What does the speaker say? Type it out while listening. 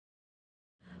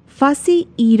Fussy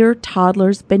Eater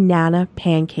Toddlers Banana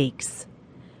Pancakes.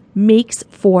 Makes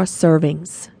 4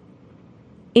 servings.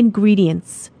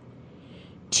 Ingredients: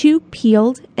 2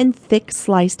 peeled and thick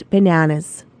sliced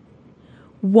bananas,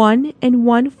 1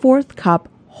 1/4 cup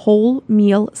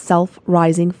wholemeal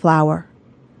self-rising flour,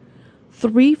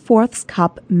 3/4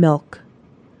 cup milk,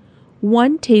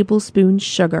 1 tablespoon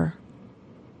sugar,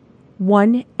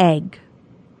 1 egg,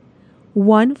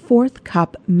 1/4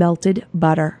 cup melted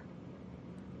butter.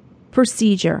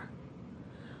 Procedure: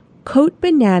 coat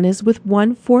bananas with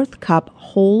 1/4 cup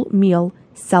wholemeal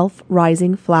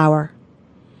self-rising flour.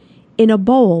 In a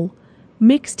bowl,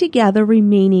 mix together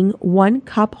remaining 1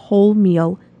 cup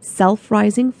wholemeal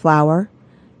self-rising flour,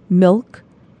 milk,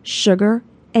 sugar,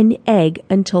 and egg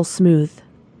until smooth.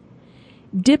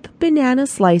 Dip banana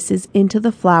slices into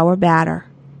the flour batter.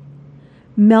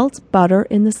 Melt butter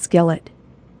in the skillet.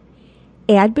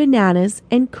 Add bananas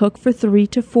and cook for 3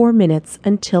 to 4 minutes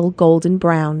until golden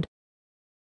brown.